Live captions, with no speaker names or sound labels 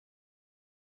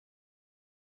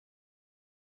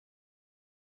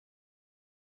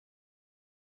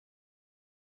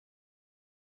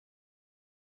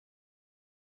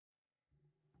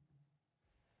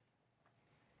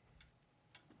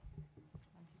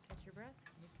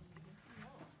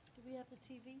Do we have the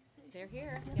TV station? They're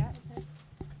here, Yeah, yeah. okay.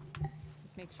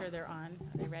 Just make sure they're on.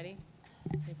 Are they ready?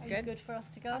 It's Are good? you good for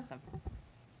us to go? Awesome.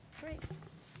 Great.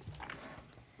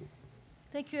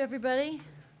 Thank you, everybody.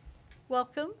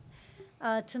 Welcome.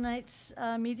 Tonight's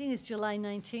meeting is July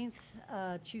 19th,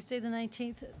 Tuesday the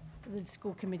 19th, the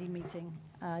school committee meeting.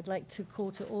 I'd like to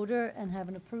call to order and have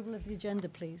an approval of the agenda,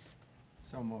 please.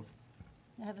 So moved.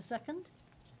 I have a second?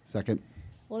 Second.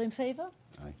 All in favor?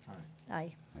 Aye. Aye.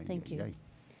 Aye. Aye, Thank aye, you. aye.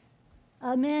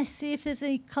 May I see if there's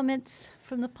any comments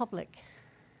from the public?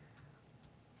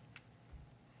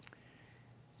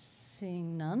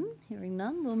 Seeing none, hearing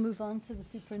none, we'll move on to the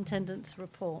superintendent's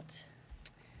report.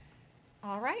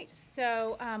 All right,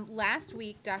 so last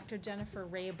week, Dr. Jennifer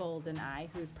Raybold and I,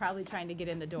 who's probably trying to get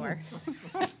in the door.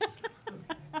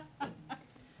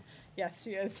 Yes,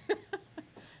 she is. Will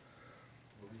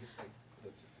we just like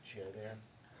put a chair there?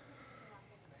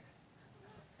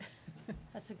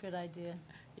 That's a good idea.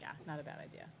 Yeah, not a bad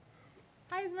idea.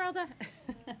 Hi, Esmeralda.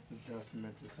 It's a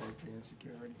testament to safety and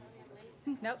security.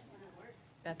 Nope,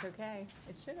 that's okay.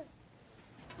 It should have.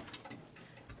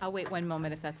 I'll wait 1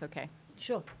 moment if that's okay.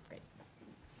 Sure. Great.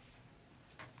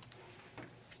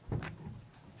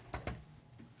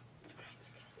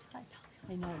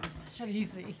 I know, it's not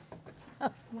easy.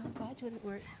 I'm glad you didn't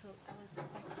work, so I was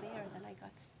back there, and then I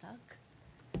got stuck.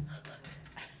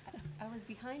 I was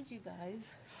behind you guys,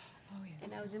 Oh, yeah.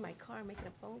 and I was in my car making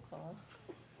a phone call.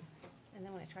 And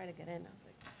then when I tried to get in, I was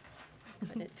like, I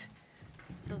couldn't.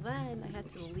 So then I had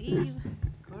to leave,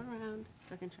 go around,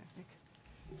 stuck in traffic.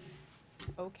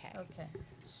 Okay. Okay.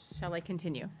 Shall I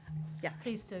continue? Yes.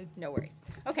 Please do. No worries.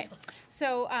 Okay,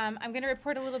 so I'm going to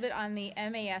report a little bit on the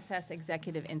MASS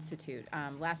Executive Institute.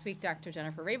 Last week, Dr.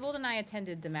 Jennifer Raybold and I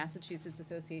attended the Massachusetts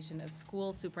Association of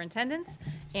School Superintendents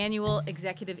Annual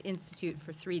Executive Institute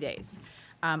for 3 days.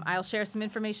 I'll share some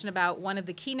information about one of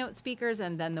the keynote speakers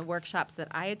and then the workshops that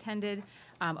I attended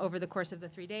over the course of the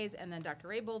 3 days, and then Dr.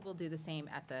 Raybold will do the same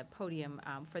at the podium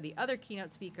for the other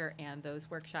keynote speaker and those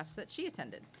workshops that she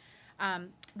attended.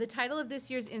 The title of this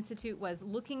year's institute was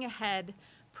Looking Ahead,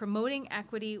 Promoting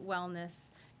Equity, Wellness,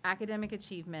 Academic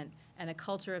Achievement, and a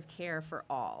Culture of Care for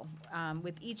All,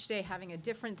 with each day having a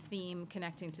different theme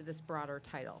connecting to this broader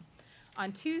title.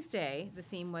 On Tuesday, the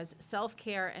theme was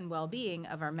Self-Care and Well-Being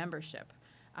of Our Membership.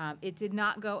 It did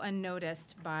not go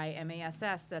unnoticed by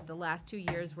MASS that the last 2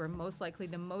 years were most likely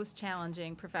the most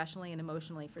challenging professionally and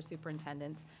emotionally for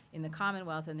superintendents in the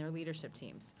Commonwealth and their leadership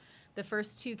teams. The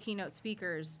first two keynote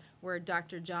speakers were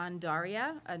Dr. John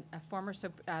Daria, a former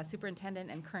superintendent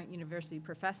and current university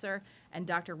professor, and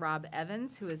Dr. Rob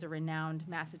Evans, who is a renowned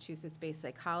Massachusetts-based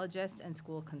psychologist and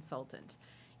school consultant.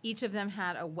 Each of them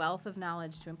had a wealth of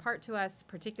knowledge to impart to us,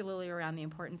 particularly around the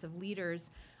importance of leaders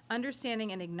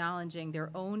understanding and acknowledging their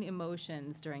own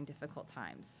emotions during difficult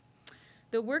times.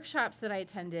 The workshops that I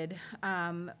attended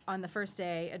on the first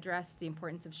day addressed the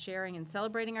importance of sharing and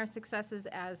celebrating our successes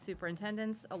as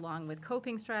superintendents, along with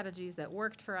coping strategies that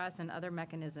worked for us and other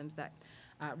mechanisms that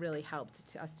really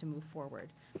helped us to move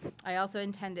forward. I also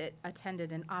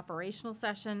attended an operational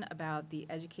session about the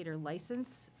educator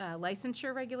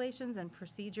licensure regulations and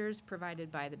procedures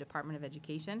provided by the Department of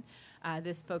Education.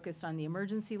 This focused on the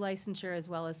emergency licensure as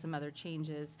well as some other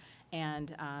changes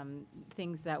and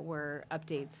things that were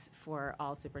updates for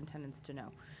all superintendents to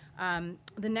know.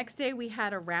 The next day, we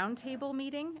had a roundtable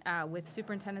meeting with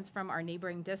superintendents from our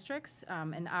neighboring districts,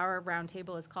 and our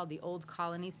roundtable is called the Old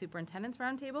Colony Superintendents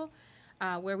Roundtable,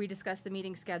 where we discussed the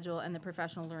meeting schedule and the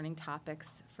professional learning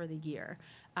topics for the year.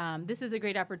 This is a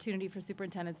great opportunity for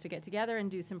superintendents to get together and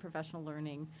do some professional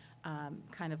learning,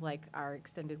 kind of like our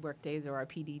extended work days or our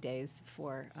PD days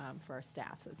for our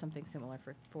staff. So it's something similar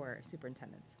for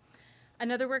superintendents.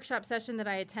 Another workshop session that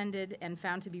I attended and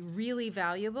found to be really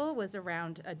valuable was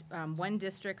around one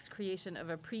district's creation of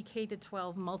a pre-K to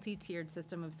 12 multi-tiered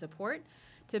system of support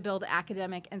to build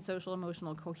academic and social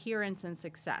emotional coherence and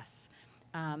success.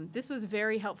 This was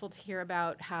very helpful to hear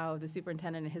about how the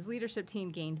superintendent and his leadership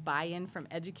team gained buy-in from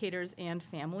educators and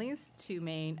families to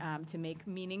make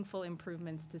meaningful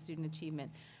improvements to student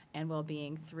achievement and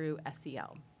well-being through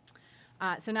SEL.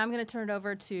 So now I'm going to turn it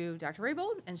over to Dr.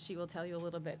 Raybold, and she will tell you a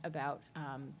little bit about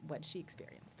what she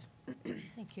experienced.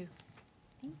 Thank you.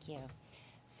 Thank you.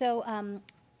 So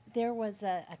there was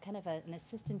a kind of an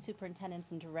assistant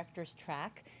superintendent's and director's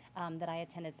track that I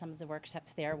attended some of the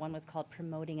workshops there. One was called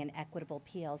Promoting an Equitable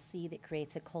PLC that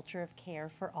creates a culture of care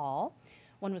for all.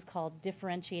 One was called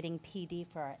Differentiating PD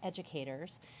for our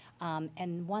educators.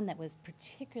 And one that was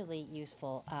particularly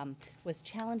useful was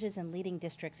Challenges in Leading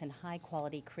Districts in High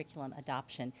Quality Curriculum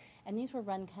Adoption. And these were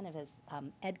run kind of as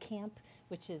Ed Camp,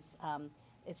 which is,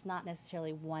 it's not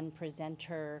necessarily one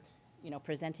presenter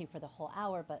presenting for the whole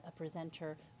hour, but a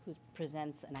presenter who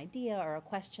presents an idea or a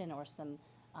question or some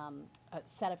a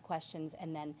set of questions,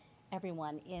 and then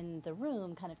everyone in the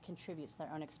room kind of contributes their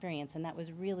own experience. And that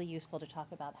was really useful to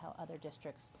talk about how other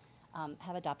districts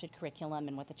have adopted curriculum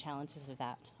and what the challenges of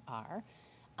that are.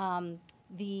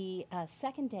 The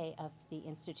second day of the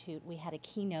Institute, we had a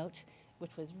keynote,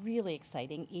 which was really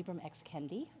exciting. Ibram X.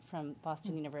 Kendi from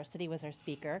Boston University was our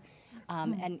speaker,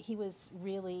 and he was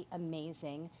really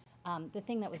amazing. The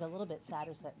thing that was a little bit sad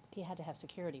was that he had to have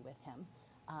security with him,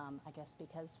 I guess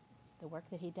because the work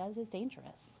that he does is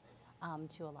dangerous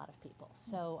to a lot of people.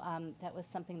 So that was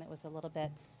something that was a little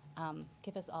bit,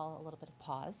 give us all a little bit of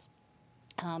pause.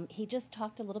 He just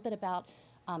talked a little bit about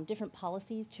different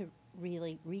policies to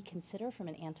really reconsider from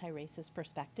an anti-racist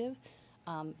perspective,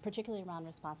 particularly around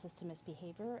responses to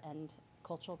misbehavior and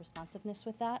cultural responsiveness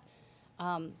with that.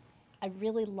 I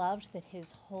really loved that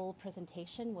his whole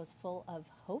presentation was full of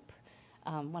hope.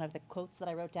 One of the quotes that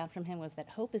I wrote down from him was that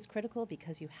hope is critical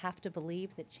because you have to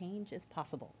believe that change is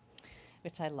possible,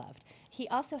 which I loved. He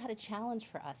also had a challenge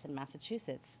for us in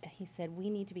Massachusetts. He said, we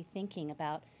need to be thinking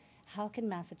about how can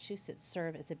Massachusetts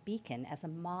serve as a beacon, as a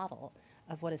model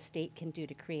of what a state can do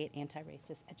to create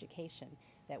anti-racist education,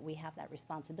 that we have that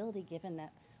responsibility given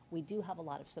that we do have a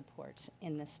lot of support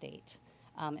in the state,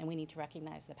 and we need to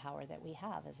recognize the power that we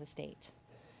have as a state.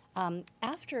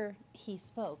 After he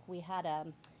spoke, we had a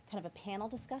kind of a panel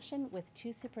discussion with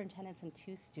 2 superintendents and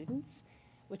 2 students,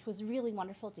 which was really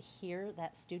wonderful to hear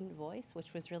that student voice,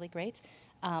 which was really great.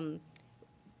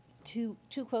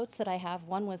 Two quotes that I have.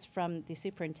 One was from the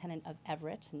superintendent of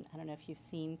Everett, and I don't know if you've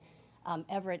seen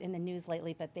Everett in the news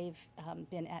lately, but they've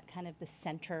been at kind of the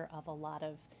center of a lot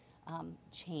of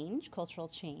change, cultural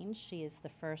change. She is the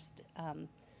first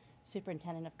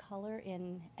superintendent of color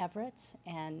in Everett,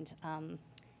 and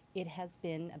it has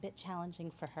been a bit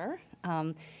challenging for her.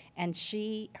 And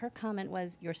her comment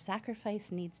was, your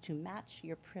sacrifice needs to match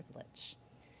your privilege.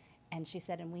 And she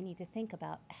said, and we need to think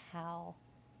about how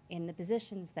in the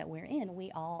positions that we're in,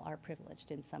 we all are privileged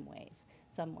in some ways,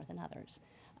 some more than others.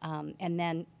 And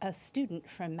then a student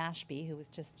from Mashpee, who was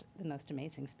just the most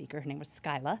amazing speaker, her name was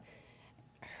Skyla,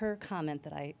 her comment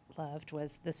that I loved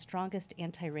was, the strongest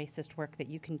anti-racist work that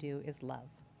you can do is love.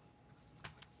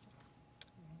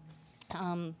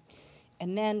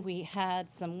 And then we had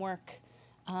some work.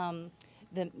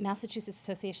 The Massachusetts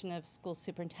Association of School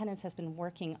Superintendents has been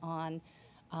working on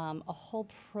a whole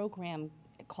program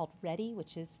called READY,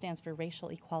 which stands for Racial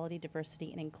Equality,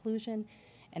 Diversity, and Inclusion.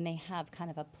 And they have kind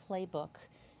of a playbook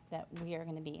that we are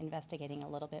going to be investigating a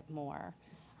little bit more.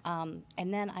 And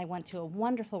then I went to a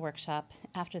wonderful workshop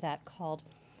after that called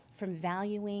From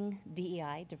Valuing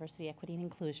DEI, Diversity, Equity, and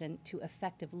Inclusion, to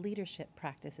Effective Leadership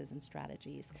Practices and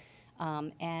Strategies.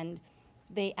 And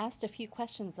they asked a few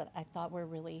questions that I thought were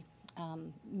really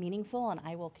meaningful, and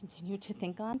I will continue to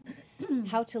think on.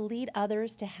 How do we lead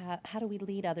others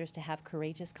to have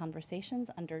courageous conversations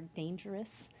under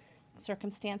dangerous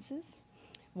circumstances?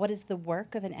 What is the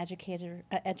work of an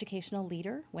educational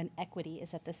leader when equity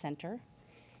is at the center?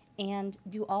 And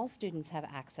do all students have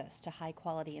access to high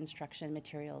quality instruction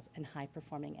materials and high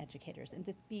performing educators? And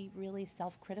to be really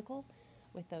self-critical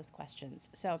with those questions.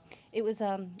 So it was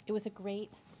a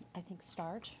great, I think,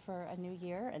 start for a new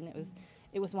year, and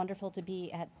it was wonderful to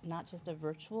be at not just a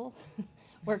virtual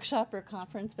workshop or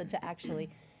conference, but to actually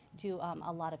do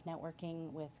a lot of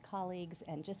networking with colleagues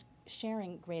and just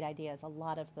sharing great ideas. A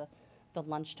lot of the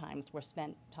lunch times were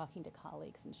spent talking to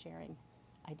colleagues and sharing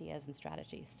ideas and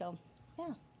strategies. So, yeah.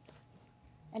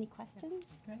 Any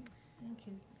questions? Great, thank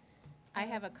you. I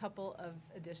have a couple of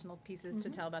additional pieces to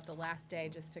tell about the last day,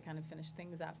 just to kind of finish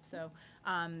things up. So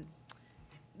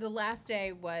the last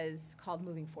day was called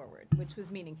Moving Forward, which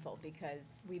was meaningful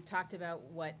because we've talked about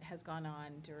what has gone on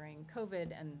during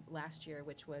COVID and last year,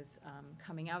 which was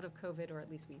coming out of COVID, or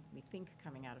at least we think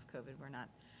coming out of COVID. We're not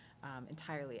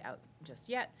entirely out just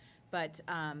yet. But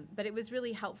it was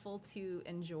really helpful to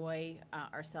enjoy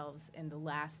ourselves in the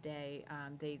last day.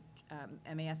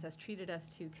 MASS treated us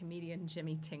to comedian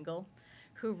Jimmy Tingle,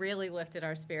 who really lifted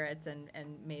our spirits and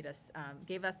made us,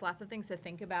 gave us lots of things to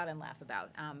think about and laugh about.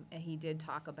 And he did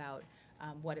talk about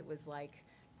what it was like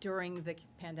during the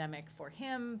pandemic for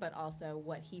him, but also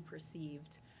what he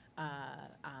perceived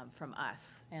from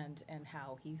us and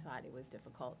how he thought it was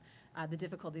difficult. The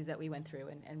difficulties that we went through,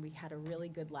 and we had a really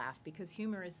good laugh because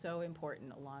humor is so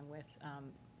important along with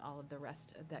all of the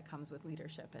rest that comes with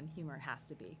leadership, and humor has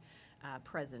to be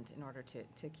present in order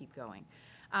to keep going.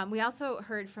 We also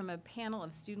heard from a panel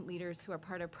of student leaders who are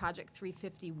part of Project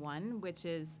 351, which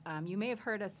is, you may have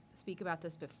heard us speak about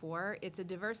this before. It's a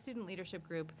diverse student leadership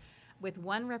group with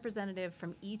one representative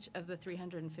from each of the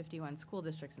 351 school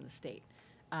districts in the state.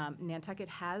 Nantucket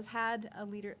has had a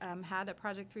had a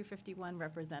Project 351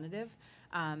 representative,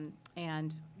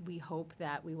 and we hope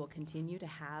that we will continue to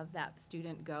have that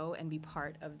student go and be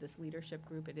part of this leadership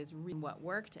group. It is really what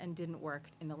worked and didn't work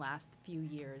in the last few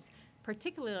years,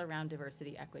 particularly around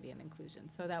diversity, equity, and inclusion.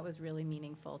 So that was really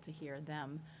meaningful to hear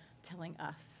them telling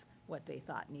us what they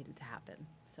thought needed to happen.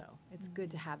 So it's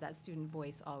good to have that student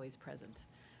voice always present.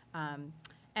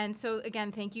 And so,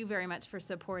 again, thank you very much for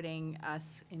supporting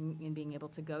us in being able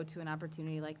to go to an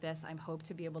opportunity like this. I hope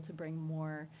to be able to bring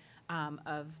more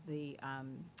of the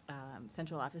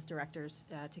central office directors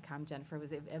to come. Jennifer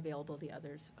was available. The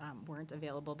others weren't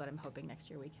available, but I'm hoping next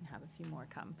year we can have a few more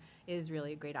come. It is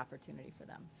really a great opportunity for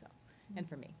them, so, and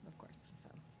for me, of course.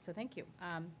 So thank you.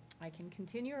 I can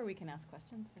continue, or we can ask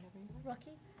questions, whatever you want.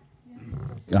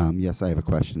 Rocky? Yes, I have a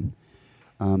question.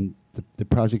 The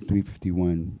Project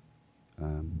 351,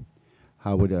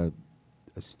 how would a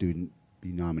student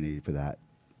be nominated for that?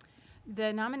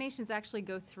 The nominations actually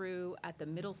go through at the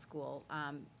middle school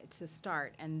to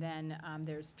start, and then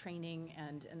there's training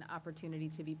and an opportunity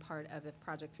to be part of a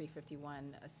Project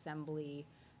 351 assembly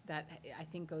that I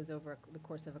think goes over the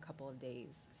course of a couple of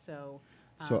days. So.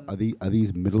 So are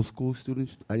these middle school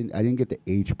students? I didn't get the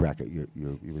age bracket you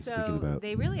were speaking about. So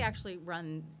they really actually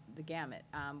run the gamut.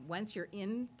 Once you're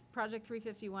in Project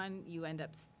 351, you end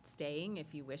up staying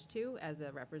if you wish to as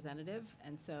a representative.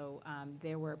 And so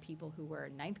there were people who were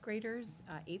ninth graders,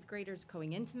 8th graders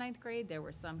going into ninth grade. There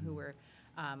were some who were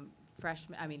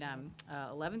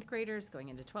 11th graders going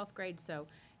into 12th grade. So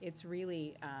it's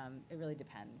really, it really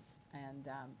depends. And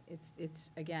it's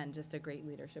again, just a great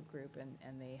leadership group,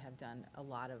 and they have done a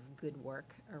lot of good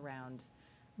work around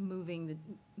moving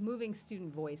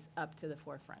student voice up to the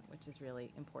forefront, which is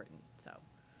really important. So.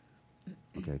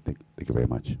 Okay, thank you very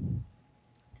much.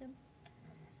 Tim?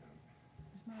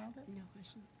 Esmeralda? No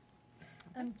questions.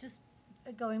 Just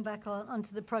going back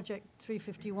onto the Project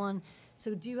 351,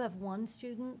 so do you have one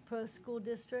student per school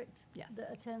district? Yes.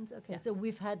 That attends? Okay, Yes. so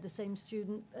we've had the same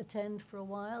student attend for a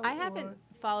while? I haven't or-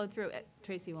 followed through.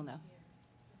 Tracy will know.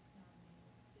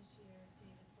 This year,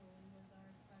 David Foley was our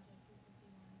Project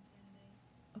 351 candidate.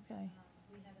 Okay.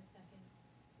 We had a second,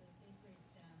 the 8th grade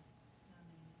staff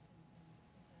nominated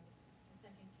the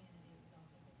second candidate was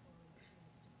also before she had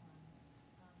to decline.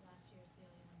 Last year,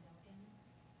 Celia Wendelkin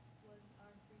was our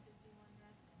 351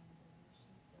 rep, and I believe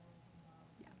she's still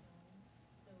involved in going.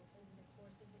 So over the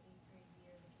course of the 8th grade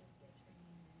year, the kids get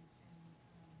trained and attend,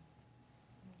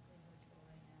 it's mostly virtual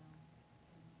right now, and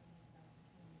so we develop a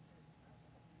community service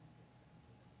project, and then takes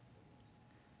them through the school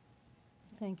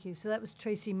year. Thank you. So that was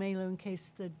Tracy Mailer, in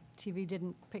case the TV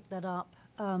didn't pick that up.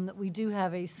 That we do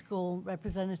have a school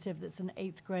representative that's in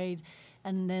 8th grade,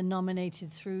 and they're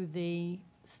nominated through the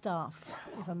staff,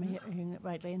 if I'm hearing it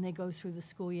rightly, and they go through the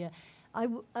school year. I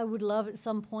would love at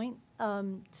some point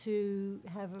to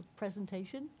have a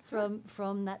presentation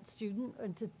from that student,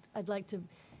 and I'd like to,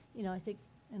 I think,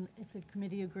 and if the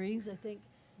committee agrees, I think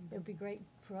it would be great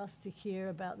for us to hear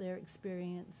about their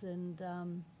experience and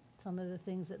some of the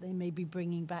things that they may be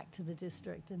bringing back to the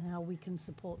district and how we can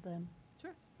support them. Sure.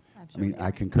 I'm I sure mean, we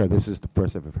I can. concur. This is the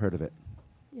first I've ever heard of it.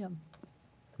 Yeah,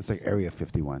 It's like Area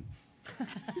 51.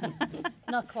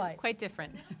 not quite. Quite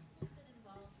different. Who's been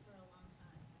involved for a long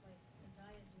time? Like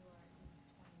Isaiah Duar, who's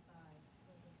 25,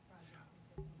 was a Project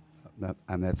 351.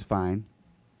 And that's fine.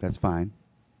 That's fine.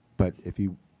 But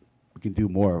we can do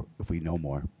more if we know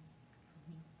more.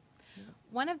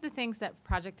 One of the things that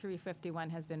Project 351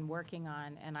 has been working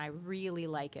on, and I really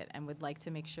like it and would like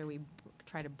to make sure we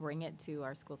try to bring it to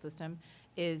our school system,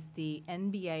 is the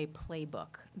NBA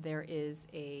playbook. There is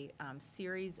a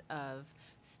series of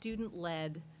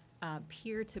student-led,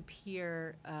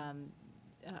 peer-to-peer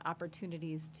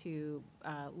opportunities to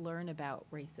learn about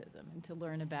racism and to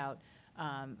learn about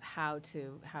how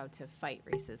to fight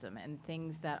racism and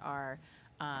things that are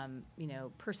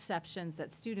perceptions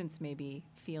that students may be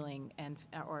feeling and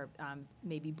or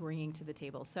maybe bringing to the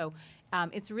table. So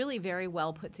it's really very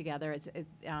well put together.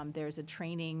 There's a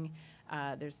training.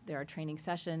 There are training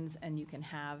sessions, and you can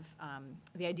have.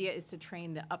 The idea is to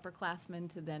train the upperclassmen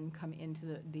to then come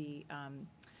into the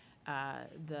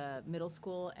middle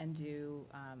school and do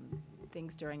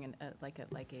things during an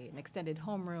extended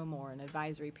homeroom or an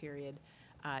advisory period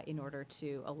in order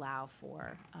to allow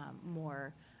for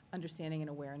more understanding and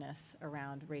awareness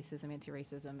around racism,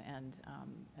 anti-racism, and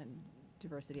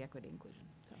diversity, equity, inclusion.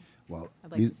 So Well,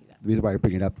 I'd like to see that. the reason why I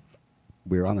bring it up,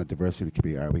 we're on the diversity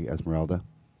committee, are we, Esmeralda?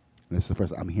 And this is the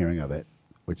first I'm hearing of it,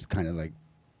 which is kind of like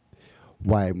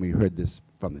why we heard this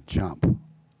from the jump.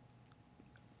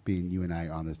 being you and I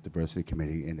on this diversity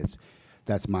committee, and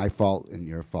that's my fault and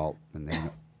your fault, and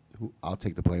then I'll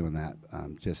take the blame on that.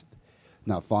 Just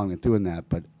not following through on that,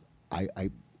 but I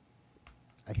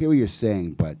hear what you're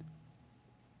saying, but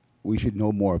we should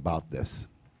know more about this.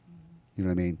 You know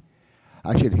what I mean?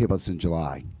 I should hear about this in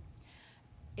July.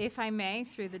 If I may,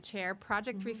 through the chair,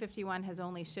 Project 351 has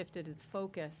only shifted its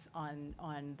focus on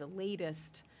the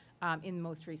latest in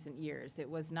most recent years. It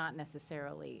was not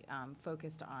necessarily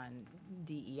focused on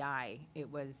DEI.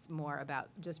 It was more about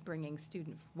just bringing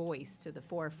student voice to the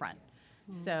forefront.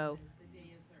 So, The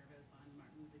day of service on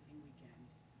Martin Luther King weekend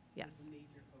yes. was a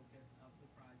major focus of the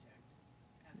project,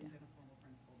 having been a former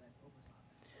principal that oversaw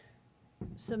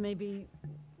this. So maybe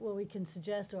what we can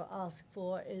suggest or ask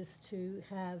for is to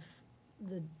have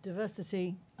the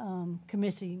diversity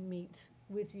committee meet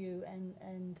with you,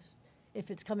 and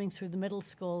if it's coming through the middle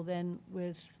school, then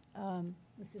with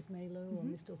Mrs. Melo or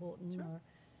Mr. Horton or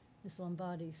Ms.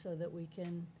 Lombardi, so that we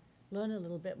can learn a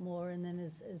little bit more, and then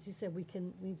as you said, we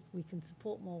can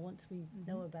support more once we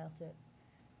know about it.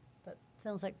 But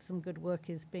sounds like some good work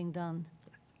is being done.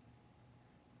 Yes.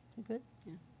 Good.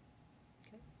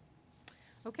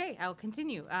 Okay, I'll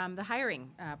continue. The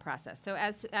hiring process. So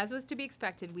as was to be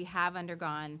expected, we have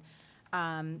undergone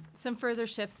some further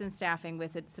shifts in staffing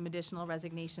with some additional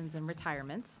resignations and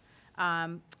retirements.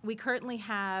 We currently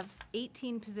have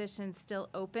 18 positions still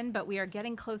open, but we are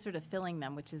getting closer to filling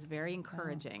them, which is very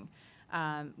encouraging.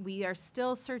 We are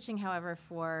still searching, however,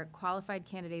 for qualified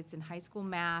candidates in high school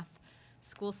math,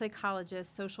 school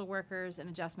psychologists, social workers, and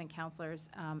adjustment counselors,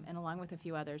 and along with a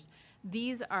few others.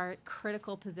 These are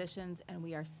critical positions, and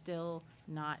we are still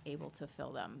not able to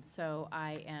fill them. So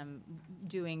I am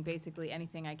doing basically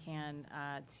anything I can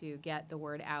to get the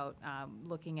word out,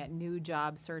 looking at new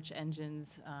job search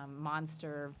engines,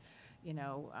 Monster,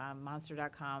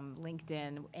 Monster.com,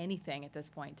 LinkedIn, anything at this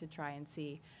point to try and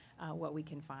see what we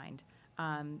can find.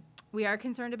 We are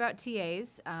concerned about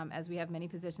TAs, as we have many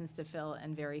positions to fill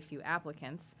and very few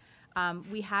applicants.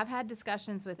 We have had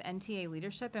discussions with NTA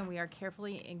leadership, and we are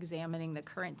carefully examining the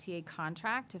current TA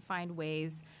contract to find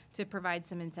ways to provide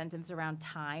some incentives around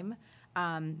time,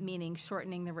 meaning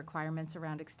shortening the requirements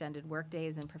around extended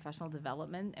workdays and professional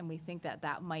development. And we think that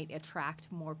that might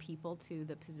attract more people to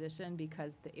the position,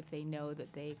 because if they know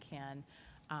that they can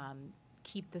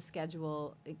keep the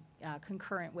schedule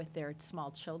concurrent with their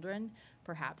small children,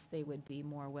 perhaps they would be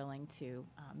more willing to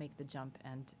make the jump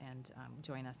and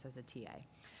join us as a TA.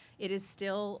 It is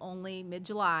still only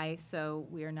mid-July, so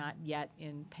we are not yet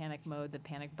in panic mode. The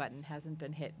panic button hasn't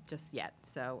been hit just yet.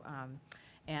 So,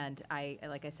 and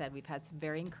like I said, we've had some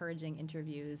very encouraging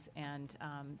interviews and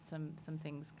some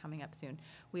things coming up soon.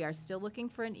 We are still looking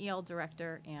for an EL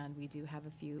director, and we do have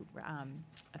a few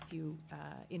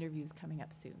interviews coming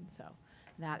up soon. So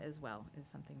that as well is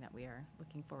something that we are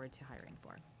looking forward to hiring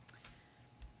for.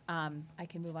 I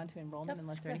can move on to enrollment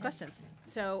unless there are any questions.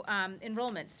 So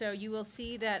enrollment. So you will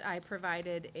see that I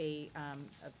provided a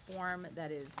form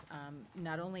that is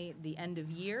not only the end of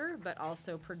year, but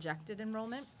also projected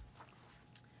enrollment.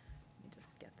 Let me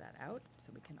just get that out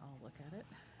so we can all look at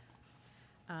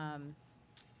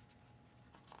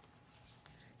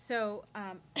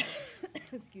it.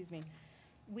 Excuse me.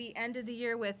 We ended the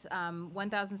year with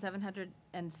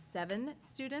 1,707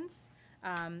 students.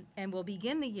 And we'll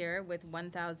begin the year with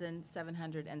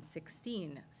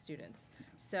 1,716 students.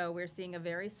 So we're seeing a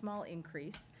very small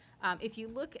increase. If you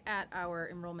look at our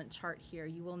enrollment chart here,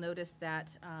 you will notice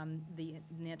that the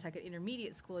Nantucket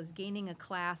Intermediate School is gaining a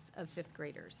class of 5th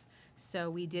graders. So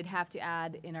we did have to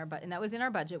add in our budget, and that was in our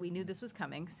budget. We knew this was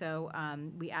coming, so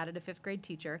we added a 5th grade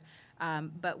teacher.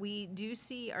 But we do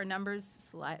see our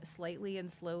numbers slightly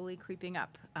and slowly creeping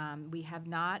up. We have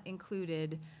not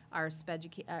included our special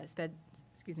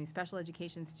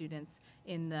education students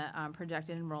in the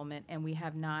projected enrollment, and we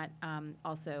have not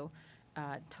also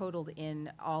totaled in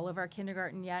all of our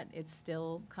kindergarten yet. It's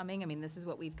still coming. I mean, this is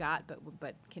what we've got,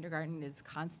 but kindergarten is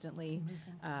constantly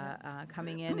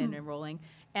coming in and enrolling.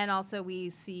 And also we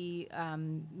see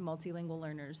multilingual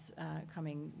learners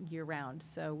coming year round.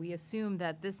 So we assume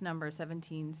that this number,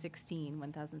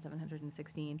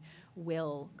 1,716,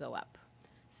 will go up.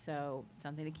 So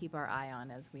something to keep our eye on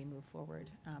as we move forward.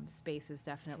 Space is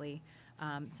definitely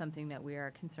something that we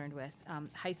are concerned with.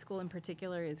 High school in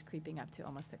particular is creeping up to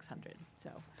almost 600. So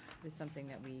it is something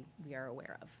that we are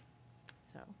aware of.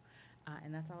 So,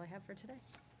 and that's all I have for today.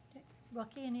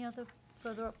 Rocky, any other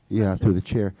further up? Yeah, through the questions?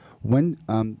 chair. When,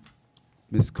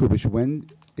 Ms. Kubish, when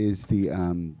is the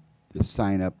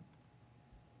sign-up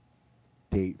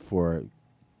date for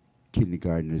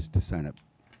kindergartners to sign up?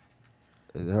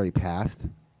 Is it already passed? There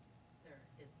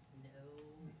is no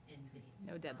end date.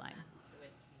 No deadline. So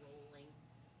it's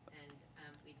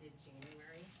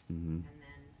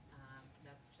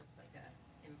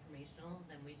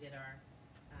did our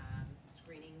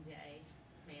screening day,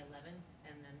 May 11th,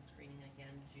 and then screening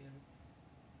again June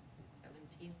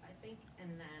 17th, I think, and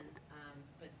then,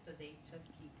 but so they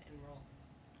just keep enrolling.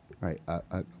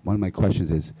 Right. One of my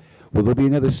questions is, will there be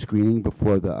another screening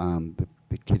before the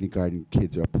kindergarten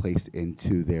kids are placed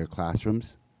into their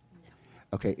classrooms? No.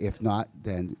 Okay, if not,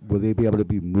 then will they be able to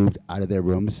be moved out of their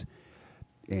rooms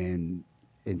and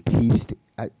pieced?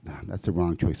 That's the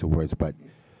wrong choice of words, but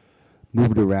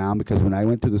moved around? Because when I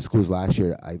went to the schools last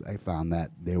year, I found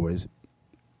that there was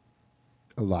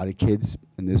a lot of kids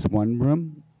in this one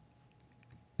room,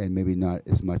 and maybe not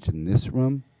as much in this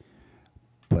room.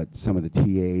 But some of the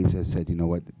TAs have said, you know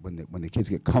what, when the kids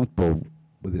get comfortable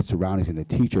with the surroundings and the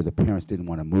teacher, the parents didn't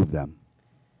want to move them.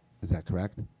 Is that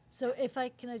correct? So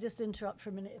can I just interrupt for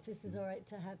a minute, if this is all right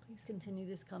to have, continue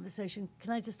this conversation?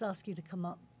 Can I just ask you to come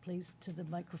up, please, to the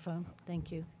microphone?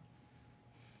 Thank you.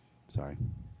 Sorry.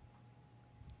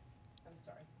 I'm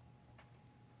sorry.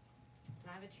 And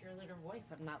I have a cheerleader voice.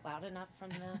 I'm not loud enough from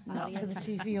the Not for the audience.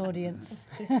 TV audience.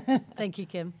 Thank you,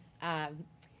 Kim.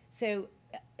 So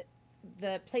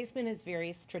the placement is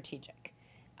very strategic.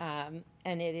 And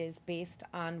it is based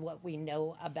on what we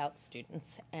know about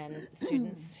students and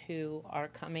students who are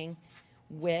coming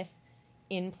with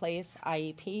in-place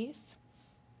IEPs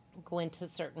go into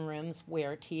certain rooms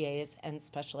where TAs and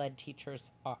special ed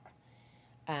teachers are.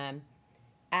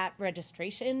 At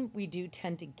registration, we do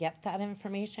tend to get that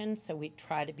information, so we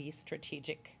try to be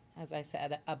strategic, as I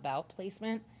said, about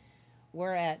placement.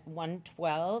 We're at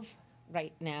 112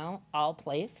 right now, all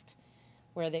placed,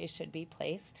 where they should be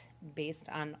placed based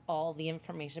on all the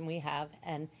information we have.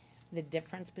 And the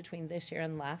difference between this year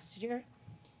and last year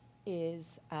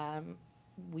is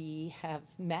we have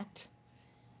met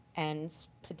and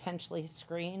potentially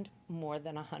screened more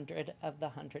than 100 of the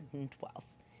 112.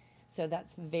 So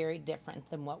that's very different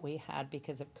than what we had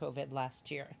because of COVID last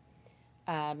year.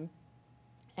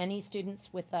 Any students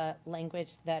with a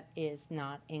language that is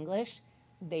not English,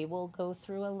 they will go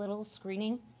through a little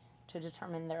screening to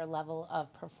determine their level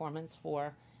of performance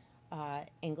for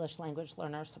English language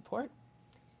learner support.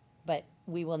 But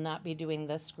we will not be doing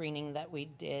the screening that we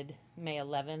did May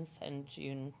 11th and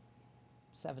June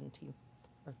 17th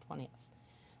or 20th.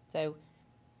 So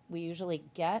we usually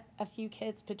get a few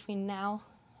kids between now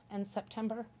and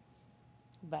September,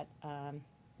 but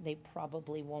they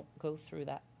probably won't go through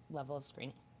that level of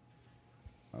screening.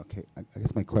 Okay, I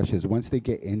guess my question is, once they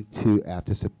get into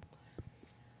after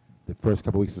the first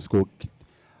couple weeks of school,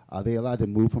 are they allowed to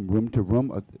move from room to room?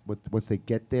 Or once they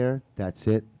get there, that's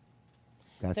it?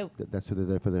 That's So- that's what they're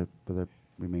there for the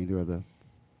remainder of the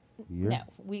year? No,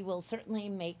 we will certainly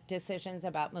make decisions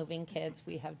about moving kids.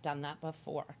 We have done that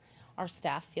before. Our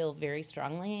staff feel very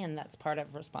strongly, and that's part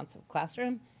of responsive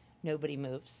classroom. Nobody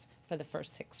moves for the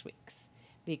first 6 weeks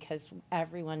because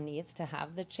everyone needs to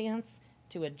have the chance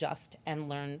to adjust and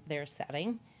learn their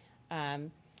setting.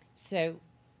 So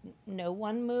no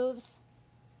one moves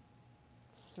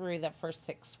through the first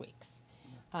 6 weeks.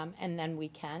 And then we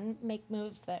can make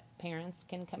moves that parents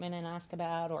can come in and ask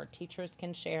about, or teachers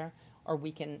can share, or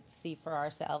we can see for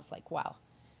ourselves, like, wow,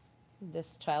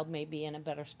 this child may be in a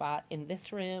better spot in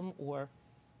this room, or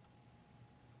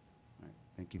All right,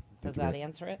 thank you. does Thank you that very-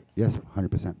 answer it? Yes,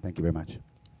 100%. Thank you very much.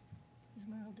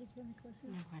 Esmeralda, do you have any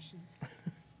questions? No questions.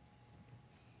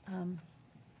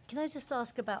 Can I just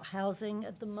ask about housing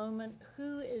at the moment?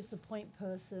 Who is the point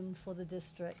person for the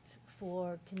district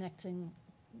for connecting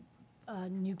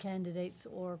new candidates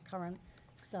or current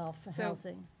staff for So-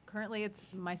 housing? Currently,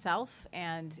 it's myself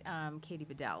and Katie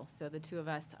Bedell. So the two of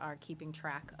us are keeping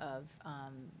track of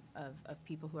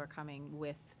people who are coming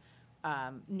with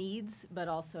needs, but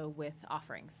also with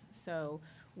offerings. So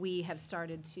we have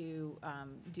started to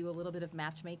do a little bit of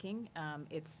matchmaking.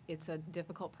 It's a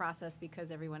difficult process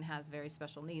because everyone has very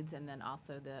special needs, and then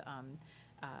also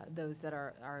those that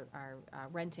are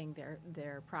renting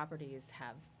their properties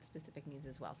have specific needs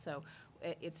as well. So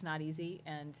it's not easy,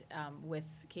 and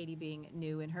with Katie being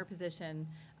new in her position,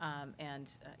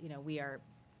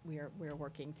 we're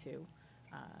working to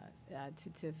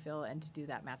fill and to do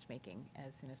that matchmaking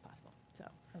as soon as possible. So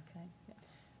Okay.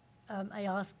 I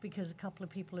ask because a couple of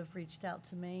people have reached out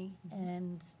to me,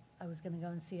 and I was going to go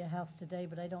and see a house today,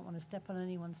 but I don't want to step on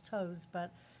anyone's toes,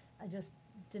 but I just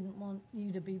didn't want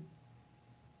you to be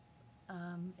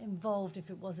involved if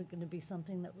it wasn't going to be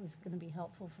something that was going to be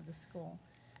helpful for the school.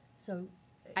 So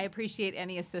I appreciate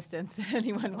any assistance that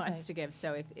anyone Okay. wants to give.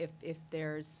 So if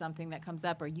there's something that comes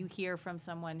up, or you hear from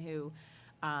someone who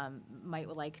might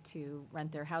like to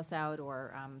rent their house out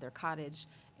or their cottage,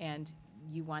 and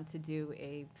you want to do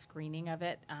a screening of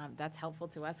it, that's helpful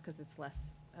to us because it's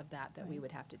less of that we Right.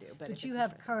 would have to do. But But if you it's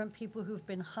have in- current people who've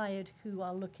been hired who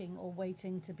are looking or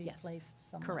waiting to be Yes, placed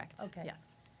somewhere? correct. Okay.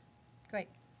 Yes. Great,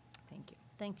 Thank you.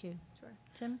 thank you. Sure.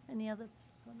 Tim, any other?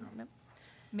 No.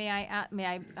 May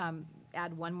I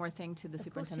add one more thing to the Of course you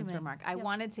superintendent's may. remark? I Yep.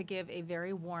 wanted to give a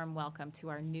very warm welcome to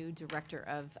our new director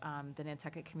of the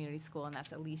Nantucket Community School, and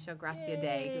that's Alicia Grazia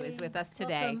Day, who is Yay. with us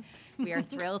today. Welcome. We are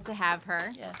thrilled to have her.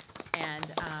 Yes. And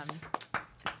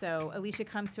so Alicia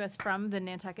comes to us from the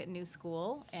Nantucket New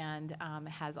School and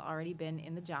has already been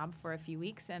in the job for a few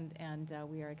weeks, and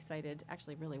we are excited,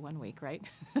 actually really 1 week, right?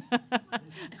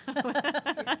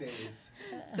 6 days.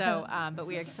 So, but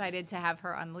we are excited to have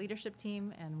her on the leadership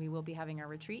team, and we will be having our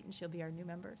retreat, and she'll be our new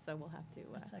member, so we'll have to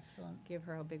That's excellent. give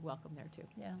her a big welcome there, too.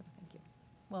 Yeah. So, thank you.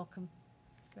 Welcome.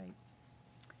 It's great.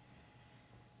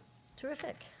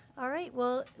 Terrific. All right,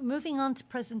 well, moving on to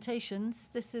presentations,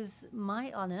 this is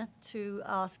my honor to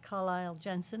ask Carlisle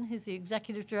Jensen, who's the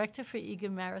Executive Director for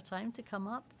Egan Maritime, to come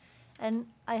up. And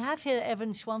I have here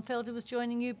Evan Schwanfeld who was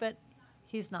joining you, but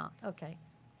he's not. Okay.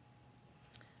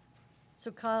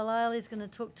 So Carlisle is going to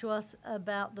talk to us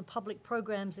about the public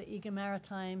programs that Egan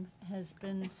Maritime has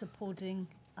been supporting,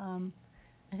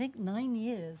 I think 9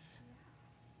 years.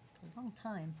 A long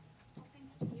time.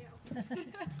 Thanks to you.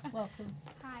 Welcome.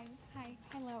 Hi,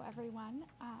 hello everyone.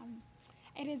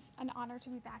 It is an honor to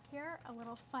be back here. A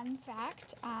little fun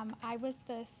fact, I was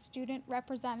the student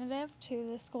representative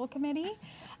to the school committee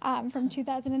from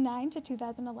 2009 to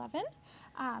 2011.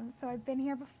 So I've been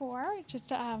here before,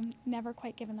 just never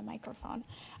quite given the microphone.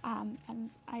 And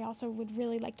I also would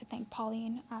really like to thank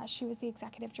Pauline. She was the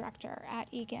executive director at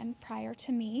Egan prior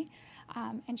to me.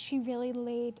 And she really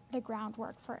laid the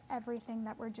groundwork for everything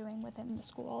that we're doing within the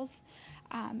schools.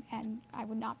 And I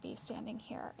would not be standing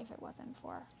here if it wasn't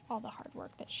for all the hard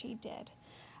work that she did.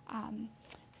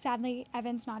 Sadly,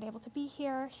 Evan's not able to be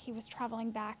here. He was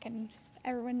traveling back, and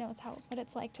everyone knows what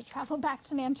it's like to travel back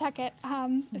to Nantucket,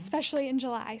 especially in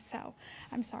July, so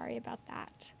I'm sorry about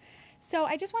that. So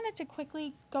I just wanted to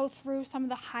quickly go through some of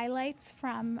the highlights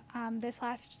from this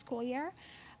last school year.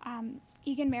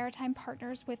 Egan Maritime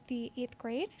partners with the 8th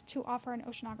grade to offer an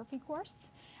oceanography course.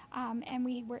 And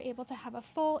we were able to have a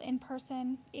full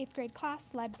in-person 8th grade class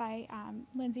led by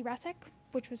Lindsay Ressick,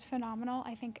 which was phenomenal.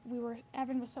 I think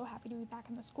Evan was so happy to be back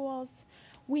in the schools.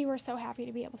 We were so happy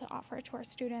to be able to offer it to our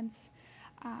students.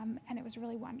 And it was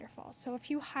really wonderful. So a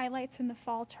few highlights in the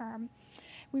fall term.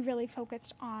 We really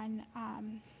focused on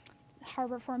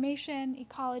harbor formation,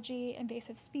 ecology,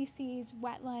 invasive species,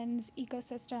 wetlands,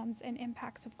 ecosystems, and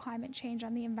impacts of climate change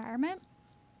on the environment.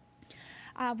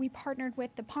 We partnered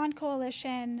with the Pond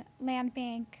Coalition, Land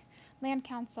Bank, Land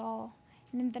Council,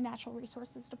 and the Natural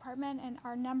Resources Department, and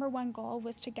our #1 goal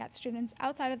was to get students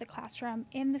outside of the classroom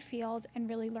in the field and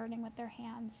really learning with their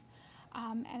hands.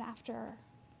 And after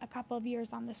a couple of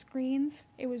years on the screens,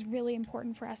 it was really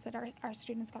important for us that our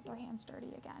students got their hands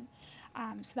dirty again.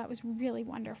 So that was really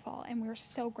wonderful, and we were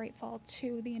so grateful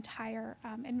to the entire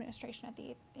administration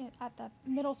at the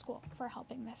middle school for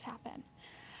helping this happen.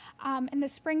 In the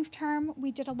spring term,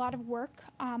 we did a lot of work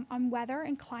on weather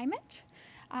and climate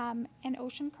and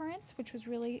ocean currents, which was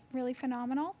really, really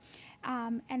phenomenal,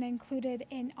 and included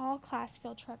an all-class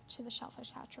field trip to the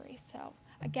shellfish hatchery. So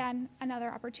again,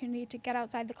 another opportunity to get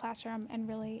outside the classroom and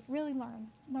really, really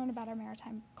learn about our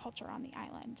maritime culture on the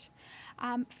island.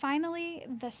 Finally,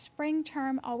 the spring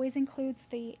term always includes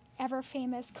the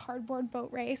ever-famous cardboard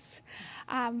boat race,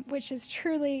 which is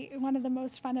truly one of the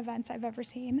most fun events I've ever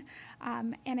seen.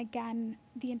 And again,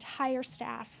 the entire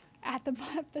staff at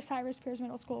the Cyrus Piers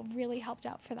Middle School really helped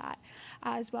out for that,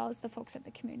 as well as the folks at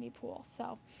the community pool.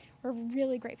 So we're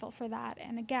really grateful for that.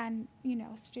 And again,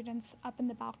 students up in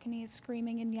the balconies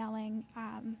screaming and yelling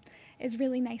is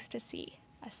really nice to see,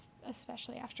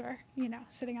 especially after,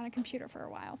 sitting on a computer for a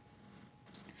while.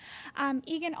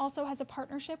 Egan also has a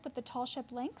partnership with the Tall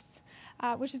Ship Links,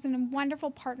 which is a wonderful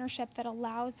partnership that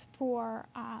allows for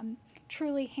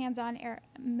truly hands-on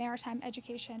maritime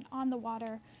education on the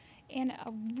water in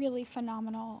a really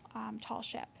phenomenal tall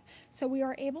ship. So we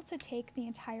were able to take the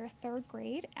entire 3rd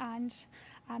grade and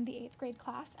the 8th grade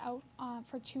class out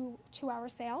for two-hour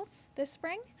sails this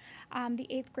spring. The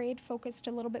 8th grade focused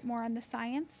a little bit more on the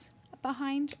science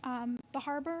behind the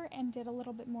harbor and did a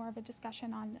little bit more of a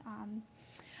discussion on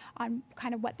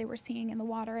kind of what they were seeing in the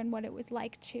water and what it was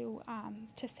like to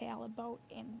sail a boat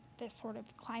in this sort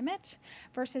of climate,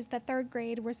 versus the 3rd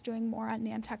grade was doing more on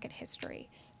Nantucket history.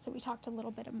 So we talked a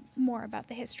little bit more about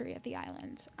the history of the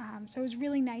island. So it was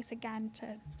really nice, again,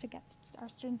 to get our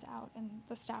students out, and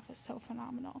the staff was so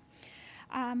phenomenal.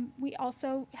 We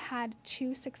also had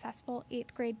 2 successful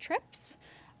 8th grade trips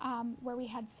where we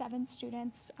had 7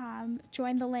 students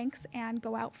join the links and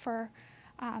go out for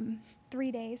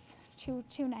 3 days, two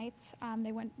nights.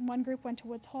 One group went to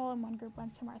Woods Hole and one group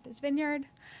went to Martha's Vineyard.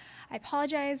 I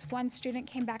apologize, one student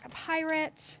came back a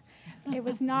pirate. It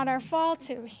was not our fault.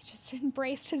 He just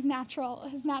embraced his natural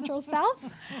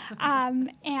self.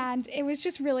 And it was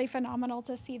just really phenomenal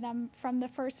to see them from the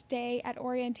first day at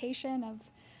orientation of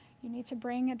you need to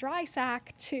bring a dry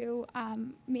sack to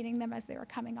meeting them as they were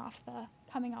coming off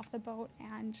the boat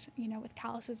and, you know, with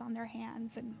calluses on their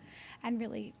hands and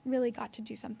really got to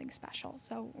do something special.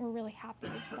 So we're really happy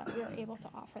that we were able to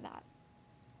offer that.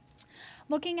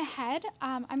 Looking ahead,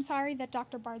 I'm sorry that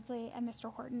Dr. Bardsley and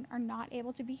Mr. Horton are not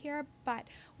able to be here, but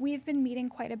we've been meeting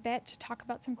quite a bit to talk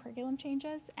about some curriculum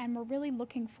changes, and we're really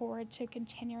looking forward to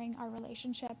continuing our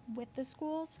relationship with the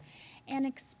schools and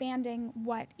expanding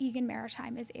what Egan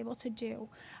Maritime is able to do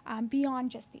beyond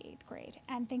just the 8th grade,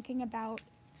 and thinking about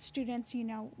students, you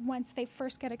know, once they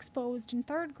first get exposed in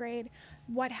 3rd grade,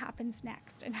 what happens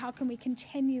next, and how can we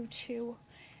continue to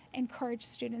encourage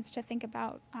students to think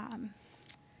about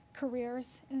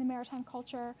careers in the maritime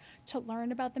culture, to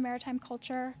learn about the maritime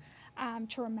culture,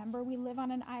 to remember we live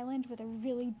on an island with a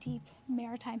really deep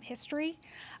maritime history,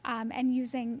 and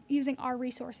using our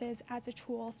resources as a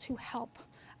tool to help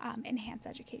enhance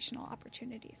educational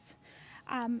opportunities.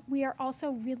 We are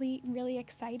also really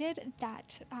excited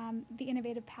that the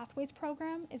Innovative Pathways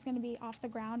program is going to be off the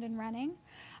ground and running.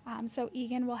 So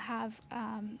Egan will have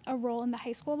a role in the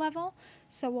high school level.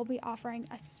 So we'll be offering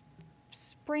a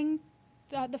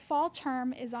the fall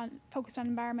term is focused on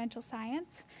environmental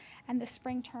science, and the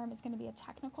spring term is going to be a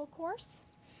technical course.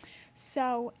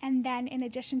 So, and then in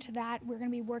addition to that, we're going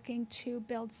to be working to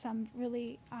build some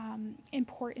really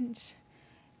important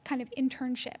kind of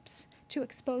internships to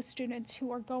expose students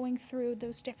who are going through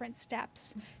those different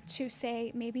steps to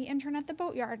say maybe intern at the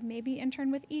boatyard, maybe intern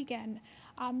with Egan,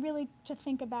 really to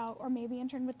think about, or maybe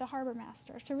intern with the harbor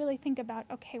master, to really think about,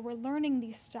 okay, we're learning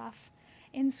these stuff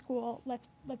in school,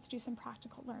 let's do some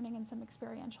practical learning and some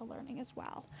experiential learning as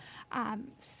well.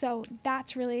 So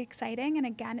that's really exciting, and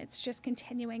again, it's just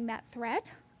continuing that thread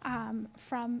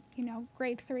from, you know,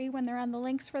 grade 3 when they're on the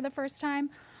links for the first time,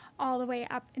 all the way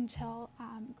up until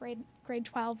grade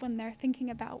 12 when they're thinking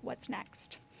about what's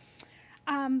next.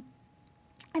 And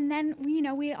then, you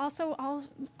know, we also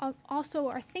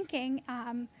are thinking,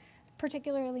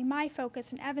 particularly my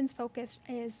focus and Evan's focus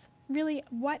is really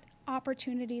what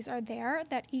opportunities are there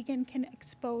that Egan can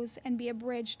expose and be a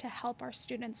bridge to help our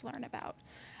students learn about.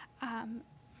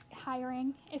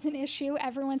 Hiring is an issue.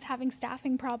 Everyone's having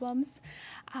staffing problems,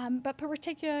 but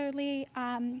particularly,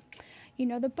 you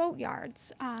know, the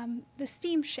boatyards, the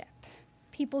steamship,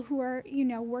 people who are, you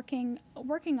know, working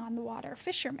on the water,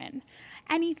 fishermen,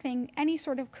 any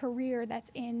sort of career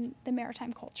that's in the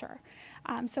maritime culture.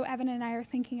 So Evan and I are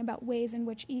thinking about ways in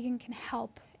which Egan can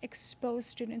help expose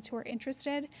students who are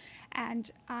interested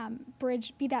and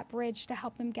be that bridge to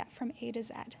help them get from A to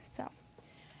Z. So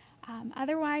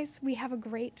otherwise, we have a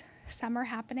great summer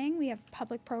happening. We have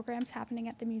public programs happening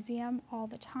at the museum all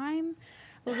the time.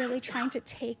 We're really trying to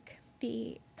take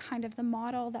the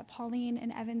model that Pauline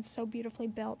and Evan so beautifully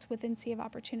built within Sea of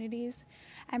Opportunities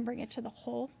and bring it to the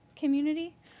whole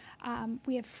community.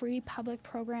 We have free public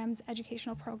programs,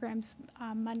 educational programs,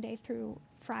 Monday through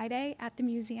Friday at the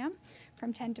museum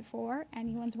from 10 to 4.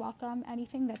 Anyone's welcome.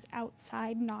 Anything that's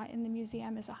outside, not in the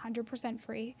museum, is 100%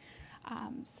 free.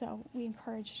 So we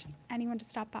encourage anyone to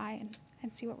stop by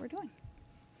and see what we're doing.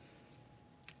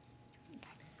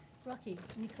 Rocky,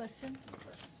 any questions?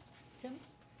 Tim? It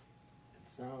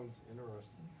sounds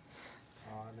interesting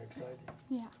and exciting.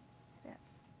 Yeah, it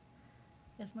is.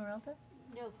 Esmeralda?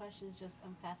 No questions, just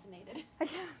I'm fascinated.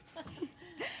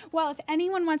 Well, if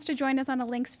anyone wants to join us on a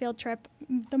Lynx field trip,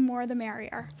 the more the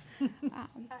merrier.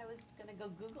 I was gonna go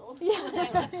Google.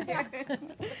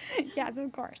 Yes,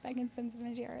 of course. I can send some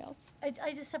materials.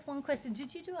 I just have one question.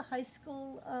 Did you do a high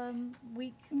school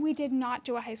week? We did not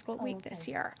do a high school Oh, week this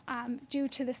okay. year. Due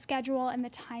to the schedule and the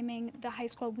timing, the high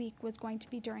school week was going to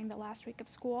be during the last week of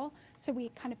school. So we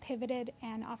kind of pivoted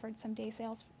and offered some day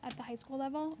sales at the high school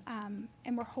level.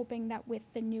 And we're hoping that with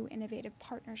the new innovative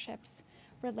partnerships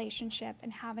relationship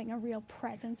and having a real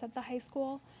presence at the high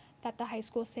school, that the high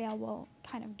school sale will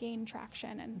kind of gain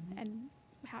traction and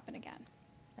happen again.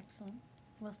 Excellent.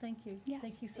 Well, thank you. Yes.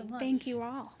 Thank you so much. Thank you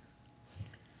all.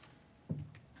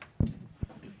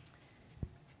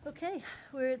 Okay,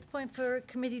 we're at the point for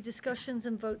committee discussions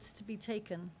and votes to be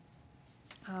taken.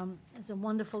 There's a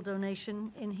wonderful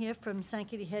donation in here from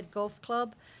Sankaty Head Golf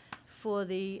Club for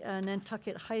the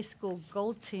Nantucket High School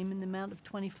Gold Team in the amount of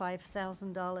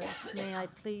 $25,000. May I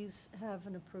please have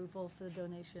an approval for the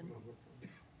donation?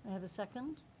 I have a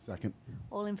second? Second.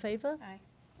 All in favor? Aye.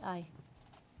 Aye.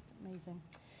 Amazing.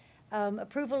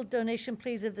 Approval donation,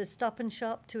 please, of the Stop and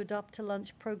Shop to Adopt a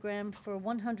Lunch program for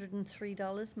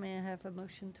 $103. May I have a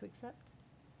motion to accept?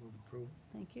 Move approval.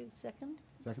 Thank you. Second?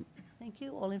 Second. Thank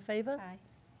you. All in favor?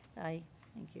 Aye. Aye.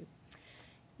 Thank you.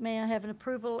 May I have an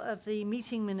approval of the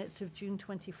meeting minutes of June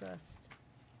 21st?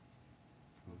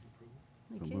 Move approval.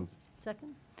 Thank So you. moved.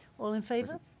 Second? All in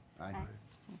favor? Aye.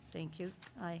 Thank you.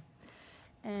 Aye.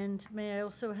 And may I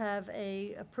also have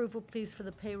a approval, please, for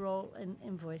the payroll and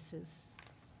invoices?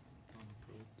 Move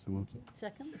approval. So moved.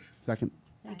 Second? Second.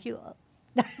 Thank you.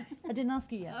 I didn't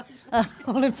ask you yet.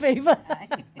 All in favor?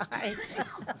 Aye.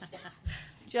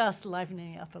 Just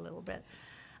livening it up a little bit.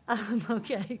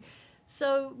 Okay.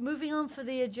 So moving on for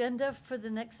the agenda for the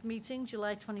next meeting,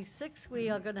 July 26th, we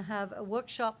are going to have a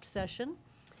workshop session.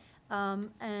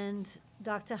 And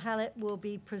Dr. Hallett will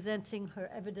be presenting her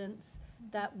evidence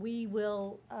that we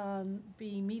will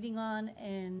be meeting on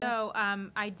and. So,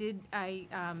 I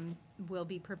will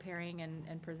be preparing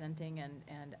and presenting,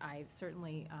 and I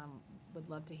certainly would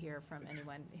love to hear from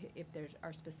anyone if there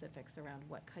are specifics around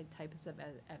what types of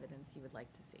evidence you would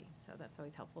like to see. So that's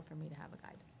always helpful for me to have a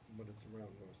guide. But it's around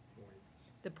those points.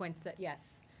 The points that,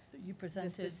 yes, That you the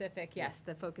presented. specific, yes,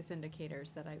 the focus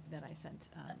indicators that I sent.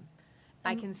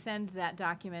 I can send that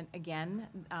document again.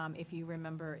 If you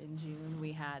remember in June,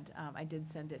 we had, I did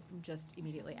send it just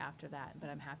immediately after that, but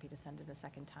I'm happy to send it a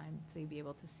second time, so you'll be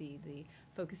able to see the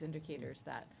focus indicators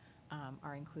that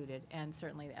are included, and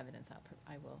certainly the evidence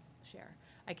I will share.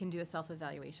 I can do a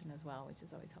self-evaluation as well, which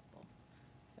is always helpful,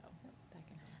 so that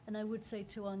can help. And I would say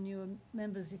to our newer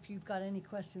members, if you've got any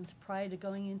questions prior to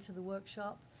going into the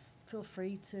workshop, feel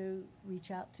free to reach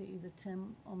out to either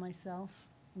Tim or myself,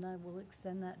 and I will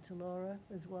extend that to Laura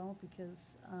as well,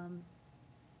 because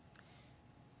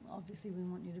obviously we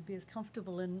want you to be as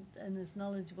comfortable and as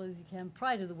knowledgeable as you can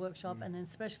prior to the workshop, and then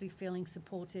especially feeling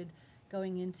supported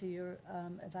going into your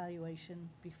evaluation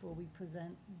before we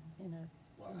present in a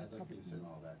Well, in a I'd like you public to send meeting.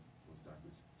 all that, those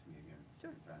documents to me again,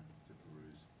 Sure. second time, to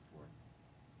peruse before.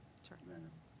 Sure. And then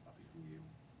I'll be from you.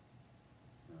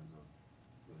 And I'll go,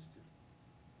 those two.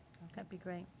 That'd be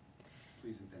great.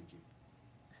 Please and thank you.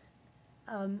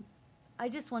 I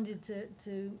just wanted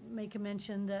to make a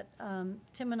mention that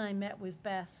Tim and I met with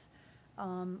Beth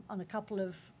on a couple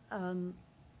of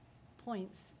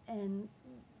points, and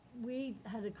we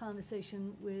had a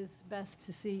conversation with Beth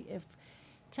to see if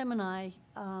Tim and I,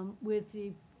 with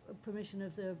the permission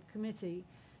of the committee,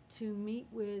 to meet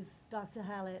with Dr.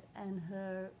 Hallett and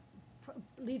her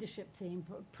leadership team,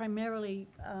 primarily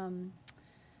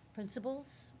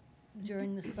principals,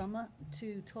 during the summer,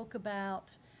 to talk about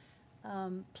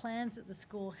plans that the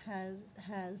school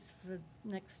has for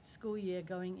next school year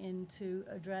going in to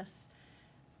address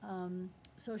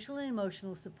social and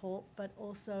emotional support, but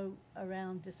also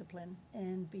around discipline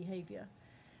and behavior.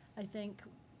 I think,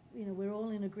 we're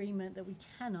all in agreement that we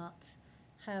cannot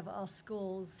have our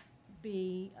schools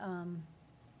be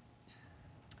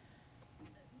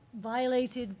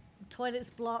violated, toilets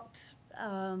blocked,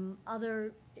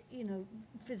 other,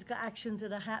 physical actions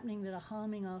that are happening that are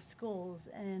harming our schools.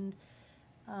 And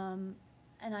I'm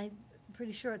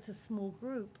pretty sure it's a small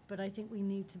group, but I think we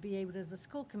need to be able to, as a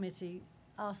school committee,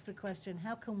 ask the question,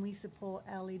 how can we support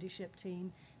our leadership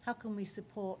team? How can we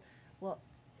support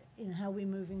how we're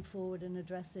moving forward and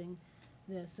addressing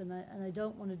this? And I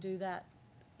don't want to do that,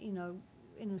 in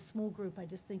a small group. I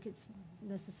just think it's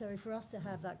necessary for us to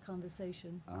have that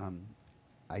conversation.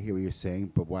 I hear what you're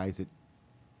saying, but why is it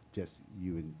just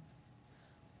you and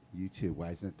you two? Why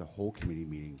isn't it the whole committee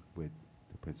meeting with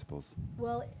the principals?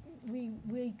 Well,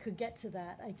 we could get to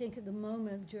that. I think at the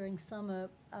moment during summer,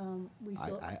 we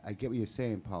thought. I get what you're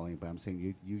saying, Pauline, but I'm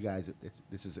saying you guys,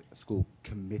 this is a school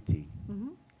committee.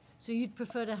 Mhm. So you'd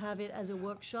prefer to have it as a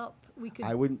workshop? We could.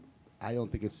 I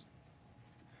don't think it's,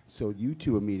 so you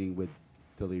two are meeting with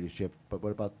the leadership, but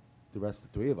what about the rest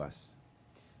of the three of us?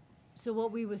 So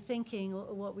what we were thinking,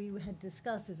 or what we had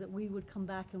discussed, is that we would come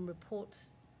back and report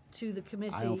to the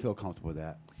committee. I don't feel comfortable with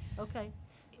that. Okay.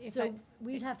 If So I-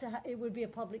 we'd have to, it would be a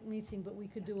public meeting, but we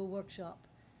could do a workshop.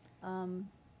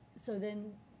 So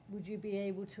then, would you be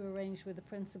able to arrange with the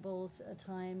principals a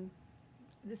time?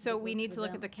 So we works need with to look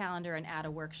them. at the calendar and add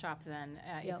a workshop then,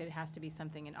 if Yep. it has to be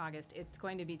something in August. It's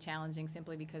going to be challenging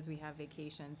simply because we have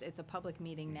vacations. It's a public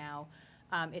meeting now.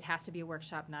 It has to be a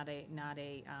workshop, not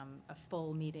a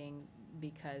full meeting,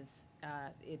 because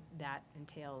that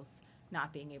entails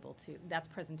not being able to, that's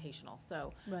presentational.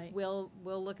 So Right. we'll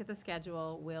look at the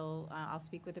schedule, I'll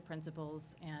speak with the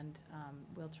principals, and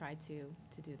we'll try to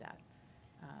do that.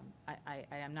 I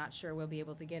am not sure we'll be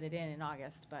able to get it in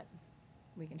August, but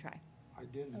we can try. I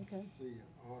didn't Okay. see it,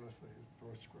 honestly, it's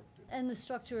proscripted. And the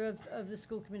structure of the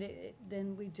school committee,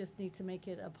 then we just need to make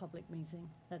it a public meeting,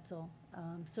 that's all.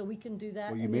 So we can do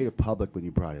that. Well, you and made if- it public when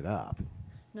you brought it up.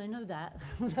 No, I know that.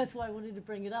 That's why I wanted to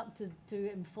bring it up,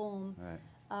 to inform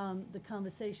Right. the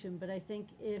conversation. But I think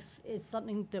if it's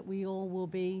something that we all will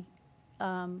be,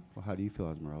 Well, how do you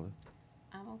feel, Esmeralda?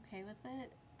 I'm okay with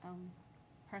it.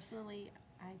 Personally,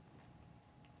 I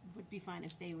would be fine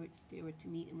if they were to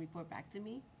meet and report back to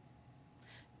me.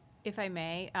 If I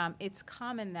may, it's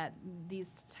common that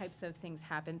these types of things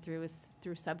happen through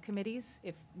subcommittees.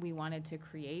 If we wanted to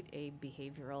create a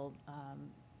behavioral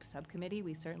subcommittee,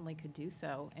 we certainly could do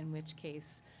so, in which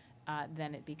case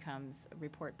then it becomes a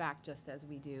report back, just as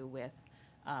we do with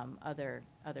other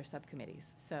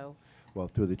subcommittees. So Well,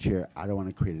 through the chair, I don't want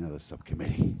to create another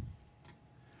subcommittee.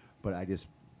 But I just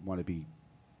want to be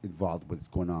involved with what's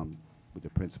going on with the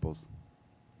principals.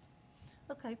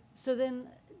 okay. So then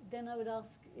I would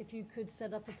ask if you could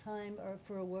set up a time or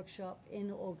for a workshop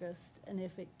in August. And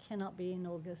if it cannot be in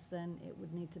August, then it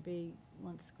would need to be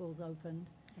once school's opened.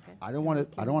 okay. I don't want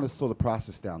to slow the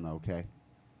process down, though, okay?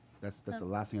 That's No. the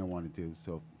last thing I want to do,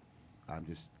 so I'm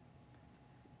just,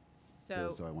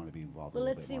 So so I want to be involved a Well,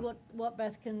 little let's bit see more. what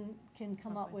Beth can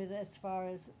come up Okay. with as far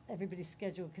as everybody's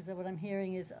schedule, because what I'm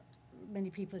hearing is many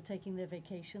people are taking their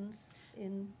vacations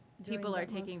during people are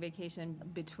that month. taking vacation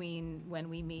between when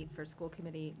we meet for school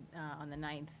committee on the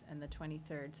 9th and the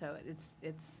 23rd. So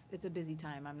it's a busy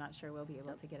time. I'm not sure we'll be able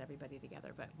Yep. to get everybody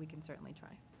together, but we can certainly try.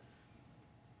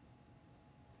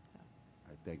 All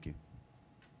right, thank you.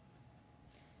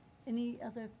 Any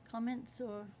other comments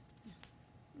or,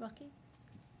 Rocky,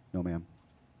 No, ma'am.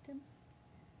 Tim,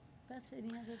 Beth, any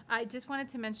other? I just wanted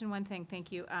to mention one thing,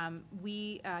 thank you.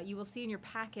 You will see in your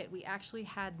packet, we actually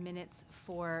had minutes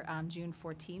for June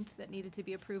 14th that needed to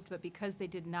be approved, but because they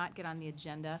did not get on the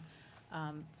agenda,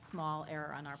 small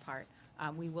error on our part,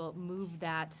 we will move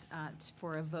that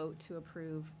for a vote to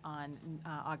approve on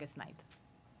August 9th.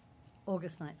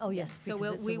 August 9th. Oh, yes, So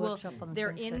because it's a workshop on the 26th.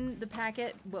 they're in the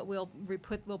packet, but we'll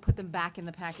put them back in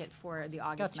the packet for the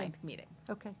August Gotcha. 9th meeting.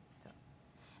 Okay. So.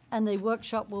 And the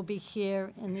workshop will be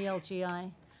here in the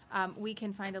LGI? We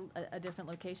can find a different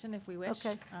location if we wish.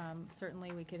 Okay.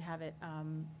 Certainly, we could have it,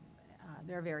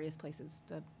 there are various places,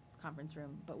 the conference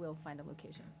room, but we'll find a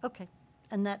location. Okay.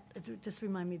 And that, just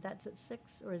remind me, that's at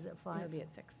 6 or is it 5? It'll be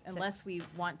at 6, unless 6. we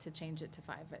want to change it to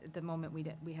 5. At the moment,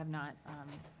 we have not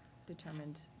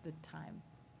determined the time.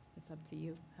 It's up to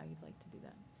you how you'd like to do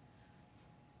that.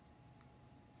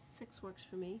 6 works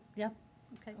for me. Yep,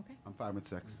 okay. Okay? I'm fine with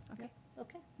 6. Okay.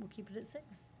 Okay, we'll keep it at 6.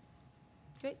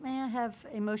 Great, may I have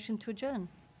a motion to adjourn?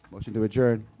 Motion to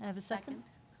adjourn. I have a second?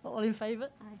 All in favor?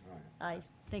 Aye. All right. Aye.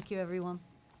 Thank you, everyone.